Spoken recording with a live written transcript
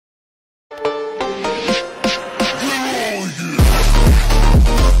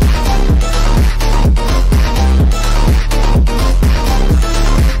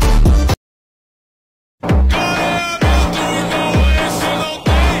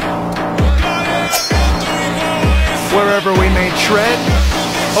wherever we may tread,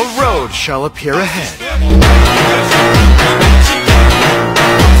 a road shall appear ahead.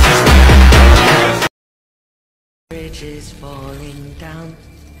 Bridge is falling down,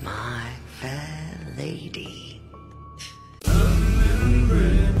 my fair lady. London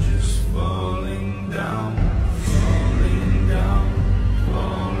Bridge is falling down, falling down,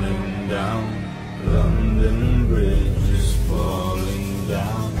 falling down. London Bridge is falling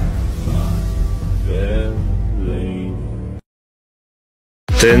down, my fair lady.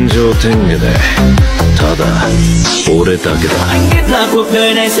 天上天下でただ俺だけだ Anh biết là cuộc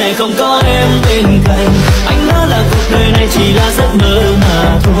đời này sẽ không có em bên cạnh. Anh nói là cuộc đời này chỉ là giấc mơ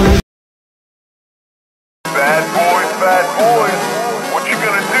mà thôi. Bad boys, what you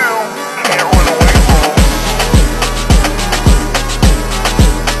gonna do? Can't run away from them.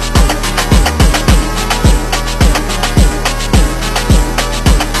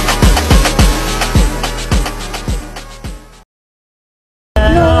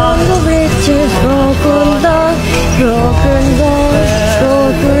 Long the bridge is broken down, broken down,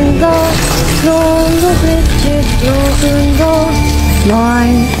 broken down. Long the bridge is broken down, my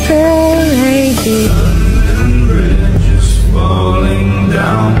fair lady. London Bridge is falling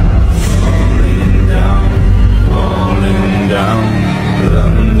down, falling down, falling down.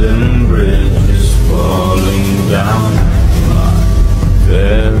 London Bridge is falling down, my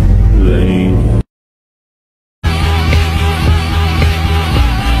fair lady.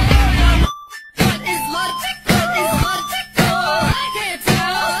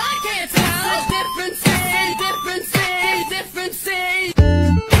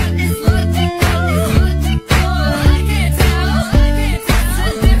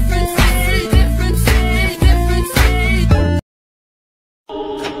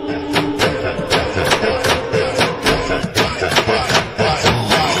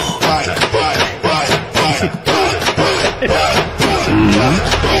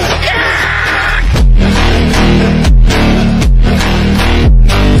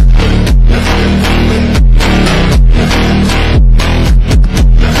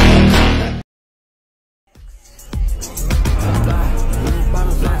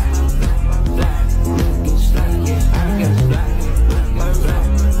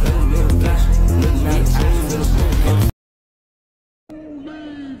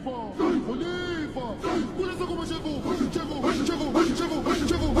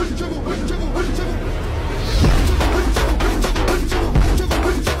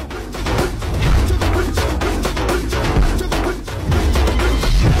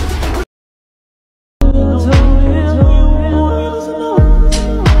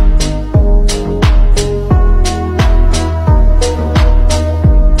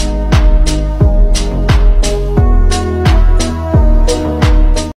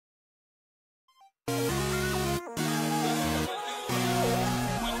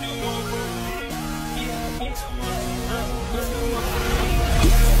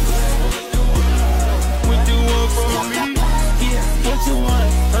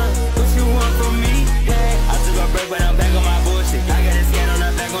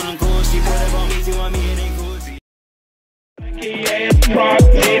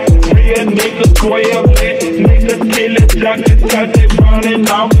 Real niggas square back, niggas killing junkies 'cause they running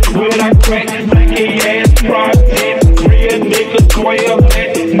off with a crack. Blacky ass project. Real niggas square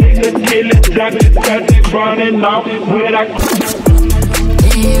back, niggas killing junkies 'cause they running off with a crack.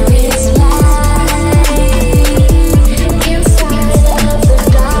 There is light inside of the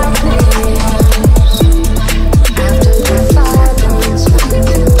darkness. After the fire burns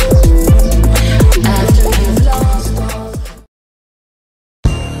through, after you've lost all.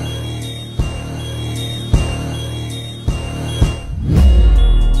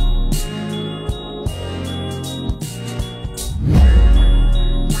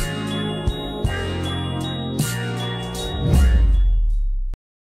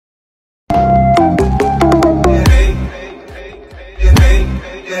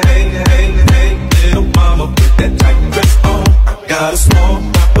 Got a small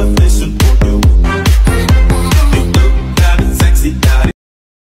proposition for you. You look kinda sexy, got it.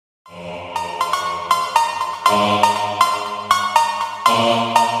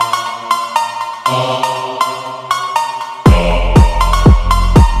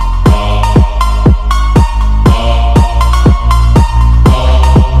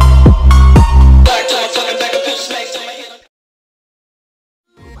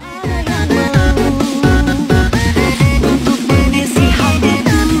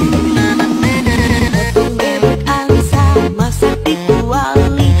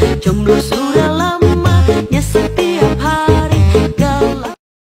 Jomblo sudah lamanya setiap hari gelap.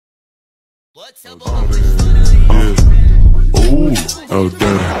 What's up,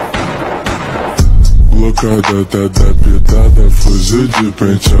 Aldera. Blocada da pitada, fuzil de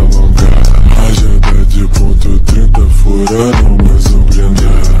pente alongada. Rajada de ponto 30, furaram, mas não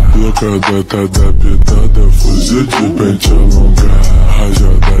brindaram. Blocada da pitada, fuzil de pente alongada.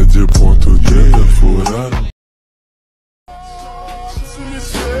 Rajada de ponto 30, furaram.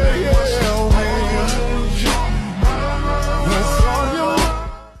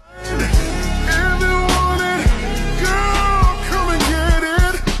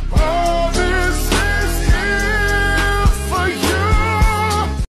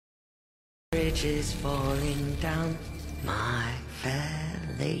 Is falling down, my fair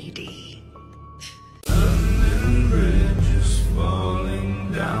lady. London Bridge is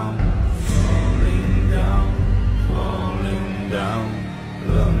falling down, falling down, falling down.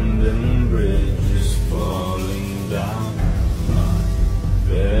 London Bridge is falling down, my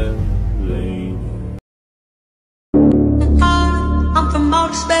fair lady. I'm from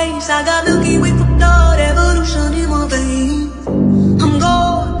outer space, I got Milky Way for blood, evolution in my veins. I'm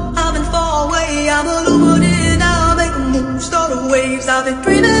gold, I've been far away, I'm illuminated now, I make a move, start of waves. I've been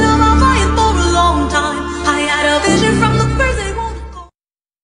dreaming about flying for a long time. I had a vision from the crazy one.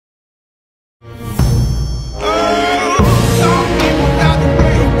 Some people got the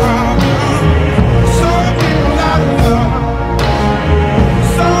real power, some people got love,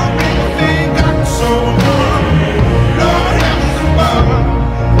 some people think I can show them. Lord heavens above,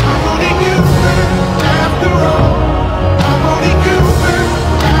 I'm only human after all. I'm only human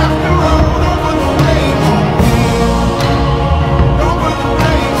after all. Don't put the blame on me. Don't put the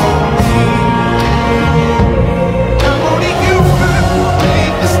blame on me. I'm only human,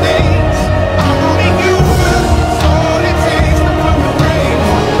 make mistakes. I'm only human, it's all it takes to put the blame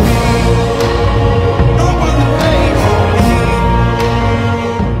on me. Don't put the blame on me.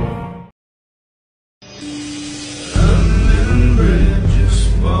 London Bridge is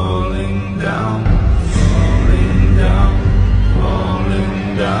falling down, falling down,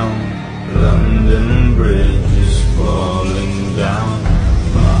 falling down. London Bridge is falling down.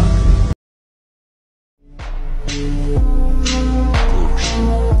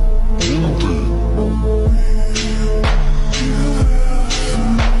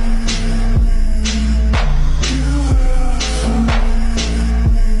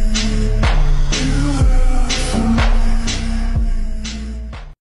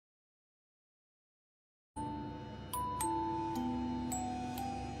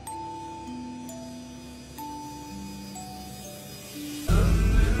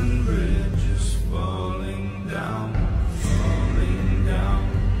 London Bridge is falling down, falling down,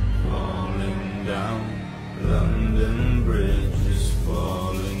 falling down. London Bridge is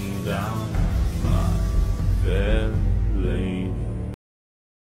falling down, my fair lady.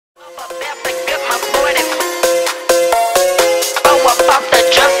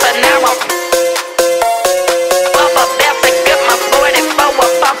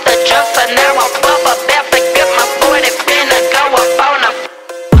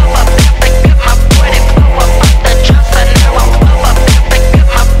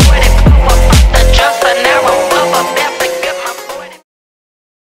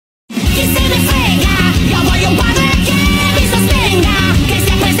 Que se me frega, yo voy un padre que me sostenga, que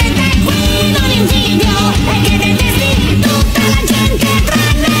se presente qui non invidio e che detesti tutta la gente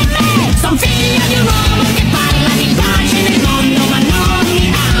tranne me. Son figlio di un uomo che parla di pace nel mondo ma non mi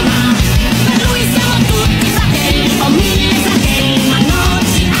ama. Per lui siamo tutti fratelli, ho 1000 fratelli ma non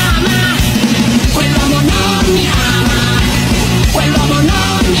ci ama. Quell'uomo non mi ama, quell'uomo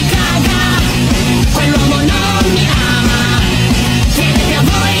non mi caga, quell'uomo non mi ama. Chiedete a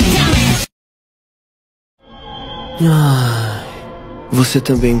voi che a me. Ai, você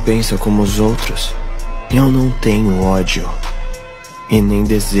também pensa como os outros? Eu não tenho ódio e nem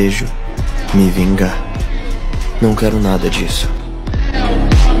desejo me vingar. Não quero nada disso.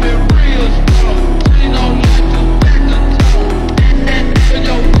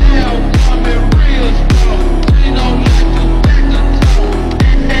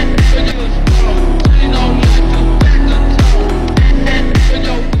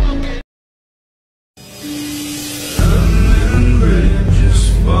 London Bridge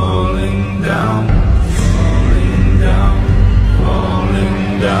is falling down, falling down,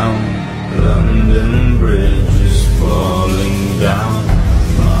 falling down. London Bridge is falling down,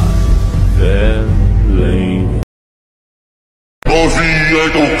 my fair lady. Novinha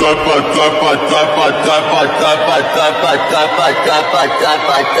com capa, capa, capa, capa, capa, capa, capa, capa,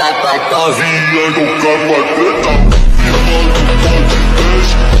 capa, capa, novinha com capa preta.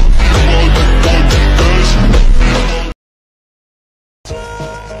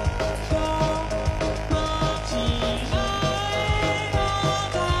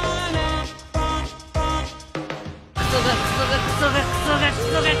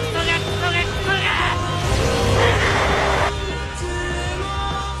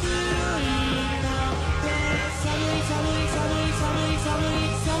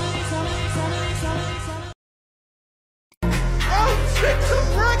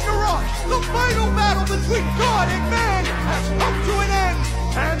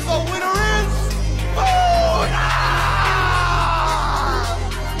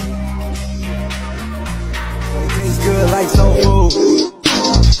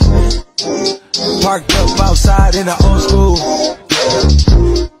 in the old school.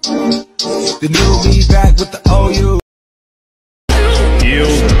 The new me back with the OU.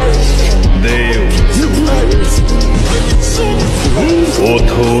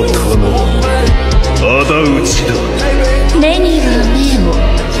目には目を、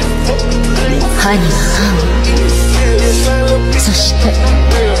歯には歯を、そして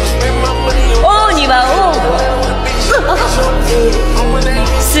王には王を。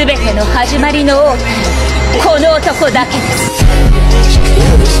すべての始まりの王たるこの男だけです。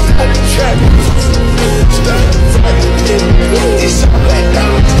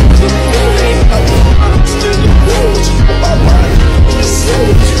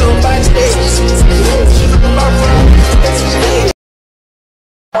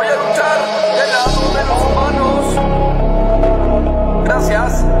Voy a luchar del lado de los humanos.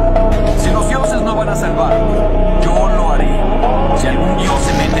 Gracias. Si los dioses no van a salvar, yo lo haré. Si algún dios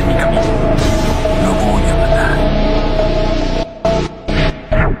se mete en mi camino, lo voy a matar.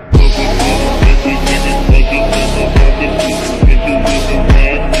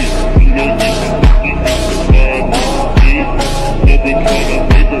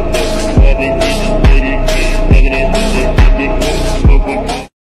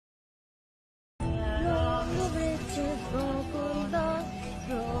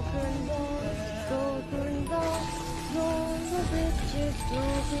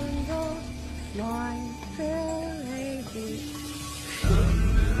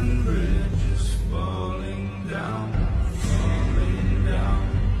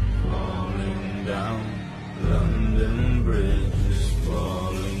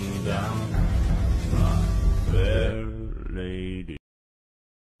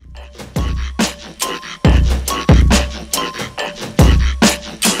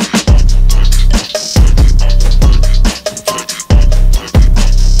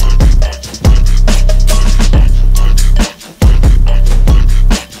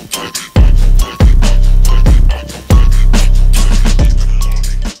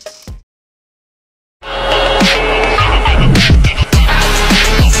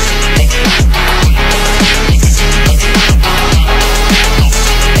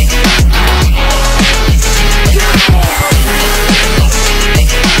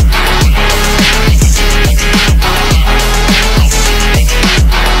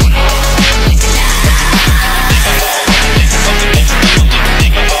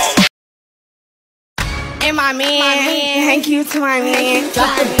 And my man, thank you to my man.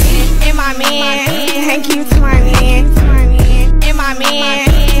 And my man, thank you to my man. And my man,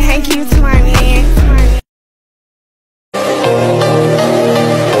 thank you to my man.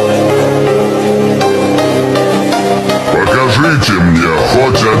 Покажите мне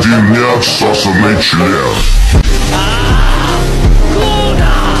хоть один неотсосанный член.